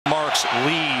quarterbacks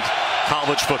lead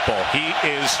college football. He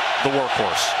is the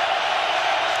workhorse.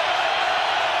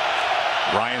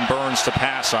 Ryan Burns to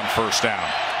pass on first down.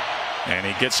 And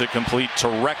he gets it complete to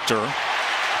Rector.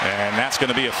 And that's going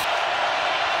to be a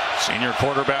senior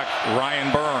quarterback,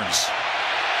 Ryan Burns.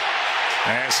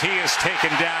 As he is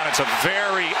taken down, it's a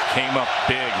came up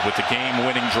big with the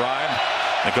game-winning drive.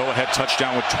 The go-ahead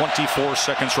touchdown with 24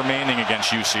 seconds remaining against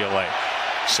UCLA.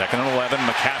 2nd and 11.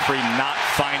 McCaffrey not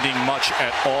finding much at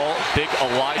all. Big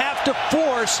alive. Have to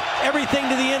force everything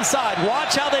to the inside.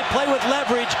 Watch how they play with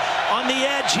leverage on the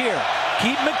edge here.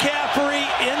 Keep McCaffrey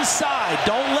inside.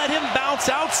 Don't let him bounce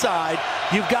outside.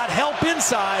 You've got help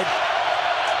inside.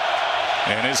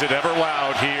 And is it ever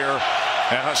loud here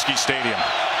at Husky Stadium?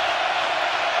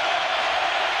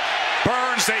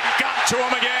 Burns, they got to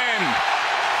him again.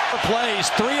 Plays,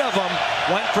 3 of them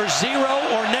went for 0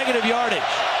 or negative yardage.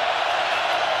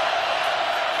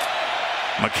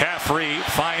 McCaffrey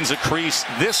finds a crease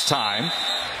this time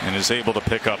and is able to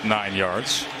pick up 9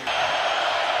 yards.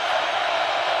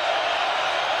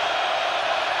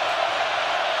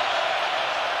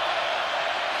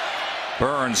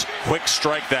 Burns, quick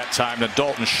strike that time to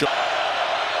Dalton Schultz.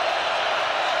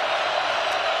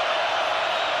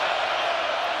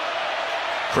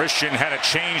 Christian had to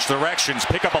change directions,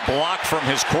 pick up a block from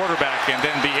his quarterback, and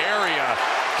then the area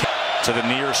to the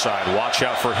near side. Watch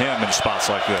out for him in spots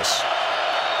like this.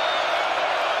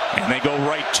 And they go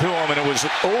right to him, and it was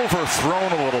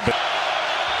overthrown a little bit.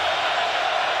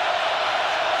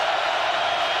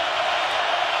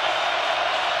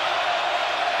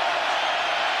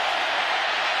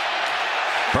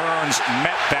 Burns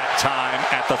met that time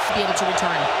at the be able to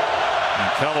return.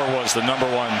 And Keller was the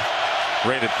 #1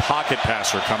 rated pocket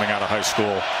passer coming out of high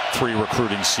school 3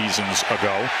 recruiting seasons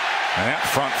ago. And that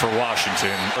front for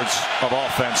Washington of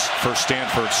offense for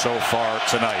Stanford so far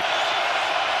tonight.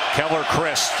 Keller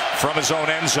Christ from his own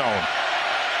end zone.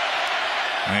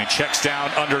 And he checks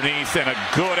down underneath, and a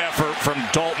good effort from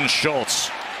Dalton Schultz.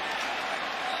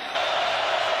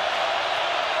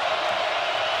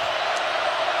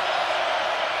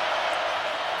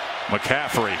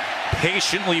 McCaffrey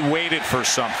patiently waited for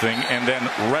something and then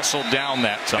wrestled down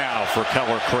that time. Now for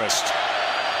Keller Christ.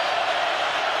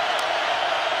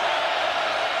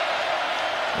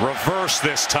 Reverse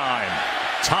this time.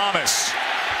 Thomas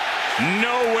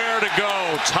nowhere to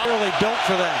go. Really built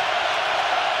for that.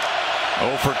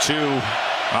 0 for 2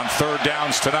 on 3rd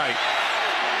downs tonight.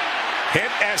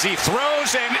 Hit as he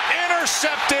throws and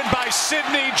intercepted by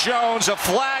Sidney Jones. A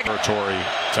flag territory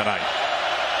tonight.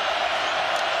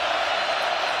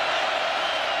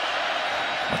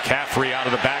 McCaffrey out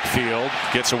of the backfield,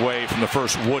 gets away from the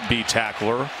first would-be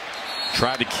tackler.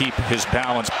 Tried to keep his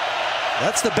balance.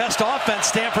 That's the best offense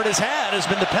Stanford has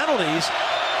been the penalties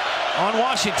on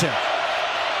Washington.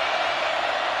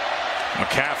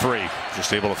 McCaffrey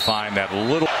just able to find that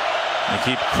little. They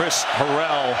keep Chris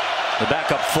Harrell, the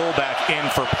backup fullback, in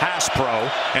for pass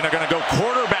pro. And they're going to go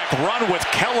quarterback run with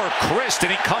Keller Christ,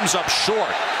 and he comes up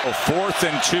short. 4th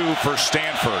and 2 for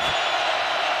Stanford.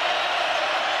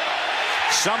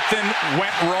 Something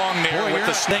went wrong there with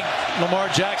the think Lamar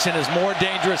Jackson is more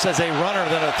dangerous as a runner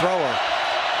than a thrower.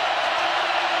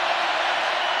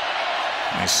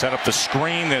 They set up the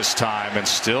screen this time, and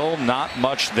still not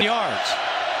much there. Yards.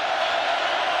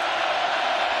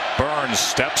 Burns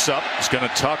steps up. He's going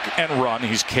to tuck and run.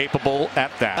 He's capable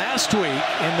at that. Last week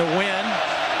in the win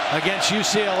against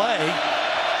UCLA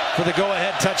for the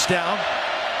go-ahead touchdown.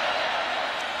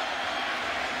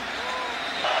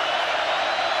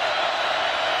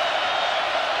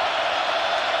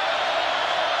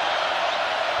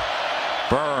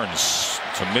 Burns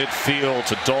to midfield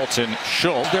to Dalton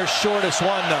Schultz. Their shortest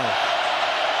one, though.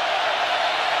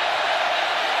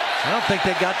 I don't think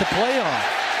they got the play on.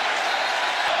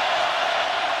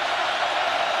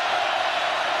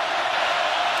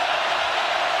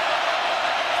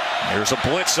 Here's a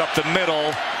blitz up the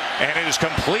middle, and it is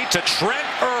complete to Trent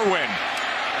Irwin.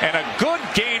 And a good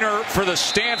gainer for the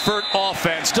Stanford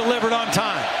offense. Delivered on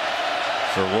time.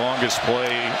 The longest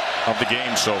play of the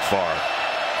game so far.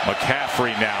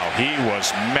 McCaffrey now. He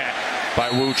was met by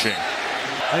Wuching.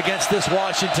 Against this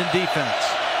Washington defense.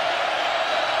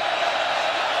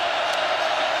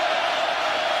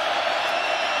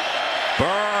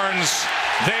 Burns,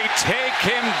 they take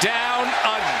him down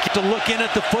again. To look in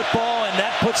at the football, and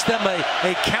that puts them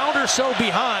a count or so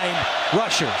behind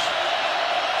rushers.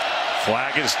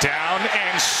 Flag is down,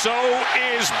 and so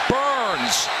is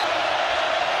Burns.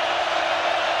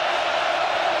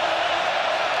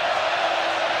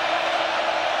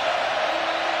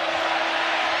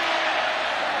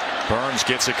 Burns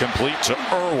gets it complete to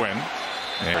Irwin.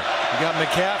 You got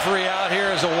McCaffrey out here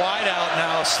as a wideout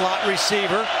now, slot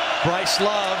receiver. Bryce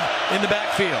Love in the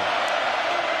backfield.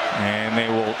 And they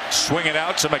will swing it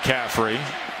out to McCaffrey.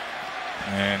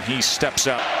 And he steps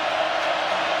up.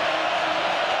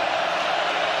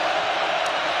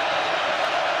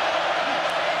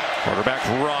 Quarterback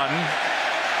run.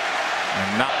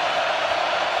 And not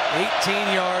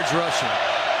 18 yards rushing.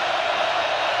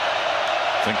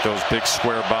 I think those big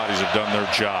square bodies have done their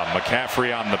job. McCaffrey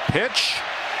on the pitch,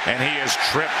 and he is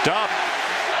tripped up.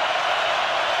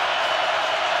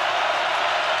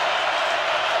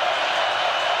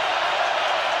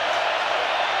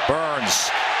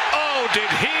 Burns. Oh, did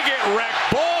he get wrecked?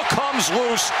 Ball comes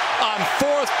loose on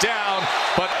 4th down,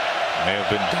 but they have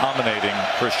been dominating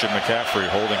Christian McCaffrey,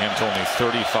 holding him to only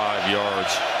 35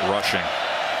 yards rushing.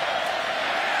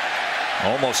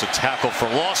 Almost a tackle for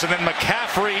loss, and then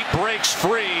McCaffrey breaks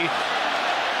free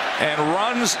and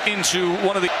runs into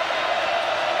one of the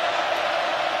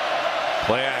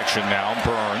play action now.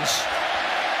 Burns,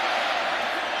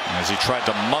 as he tried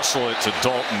to muscle it to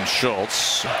Dalton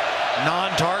Schultz.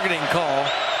 Non-targeting call.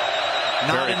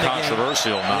 Very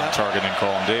controversial non-targeting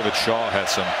call, and David Shaw had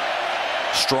some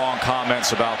strong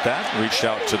comments about that. Reached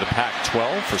out to the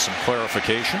Pac-12 for some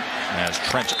clarification as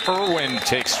Trent Irwin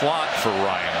takes slot for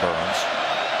Ryan Burns.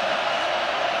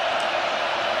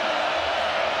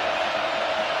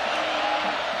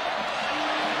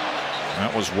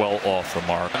 That was well off the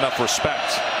mark. Enough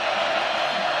respect.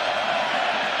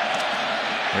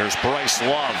 Here's Bryce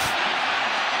Love.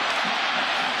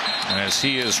 And as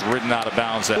he is ridden out of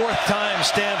bounds. 4th time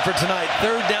Stanford tonight.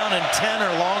 3rd down and 10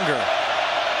 or longer.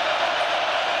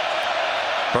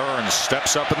 Burns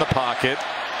steps up in the pocket,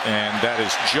 and that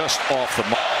is just off the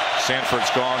mark.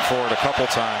 Stanford's gone for it a couple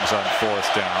times on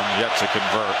 4th down, yet to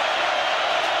convert.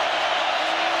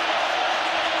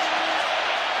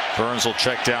 Burns will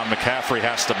check down. McCaffrey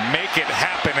has to make it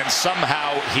happen, and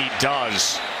somehow he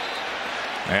does,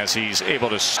 as he's able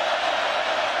to.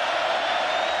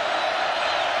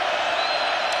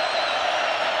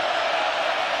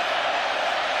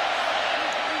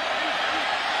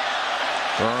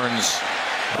 Burns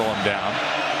going down,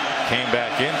 came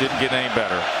back in, didn't get any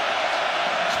better.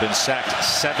 He's been sacked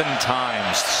 7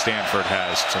 times. Stanford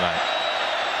has tonight.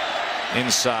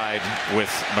 Inside with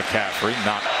McCaffrey,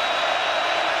 not.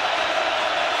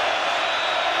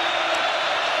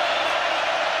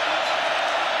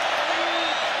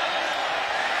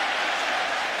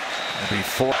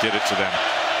 Before did it to them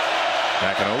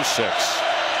back in 06.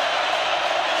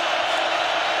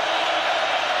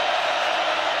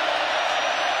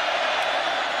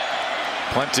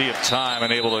 Plenty of time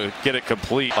and able to get it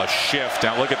complete. A shift.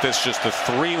 Now look at this, just the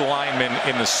 3 linemen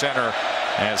in the center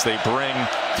as they bring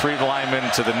 3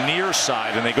 linemen to the near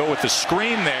side, and they go with the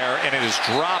screen there, and it is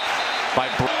dropped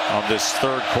by of this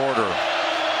 3rd quarter.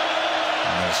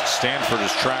 As Stanford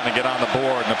is trying to get on the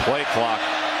board, and the play clock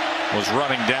was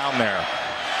running down there.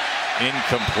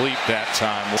 Incomplete that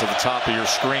time. To the top of your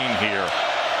screen here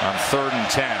on 3rd and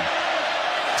 10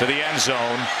 to the end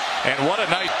zone, and what a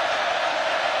night.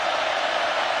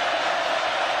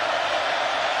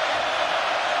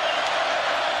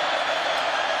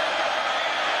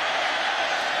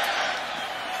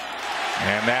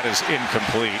 And that is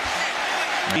incomplete.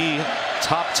 The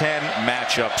top 10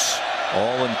 matchups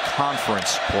all in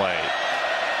conference play.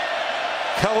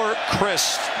 Keller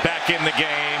Christ back in the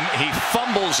game. He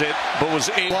fumbles it, but was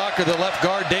a blocker. The left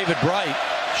guard David Bright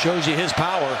shows you his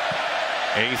power.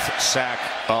 8th sack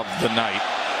of the night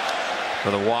for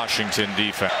the Washington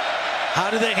defense. How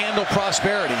do they handle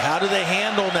prosperity? How do they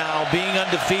handle now being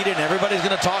undefeated? Everybody's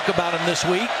going to talk about them this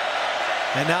week,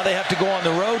 and now they have to go on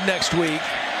the road next week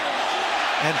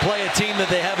and play a team that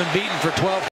they haven't beaten for 12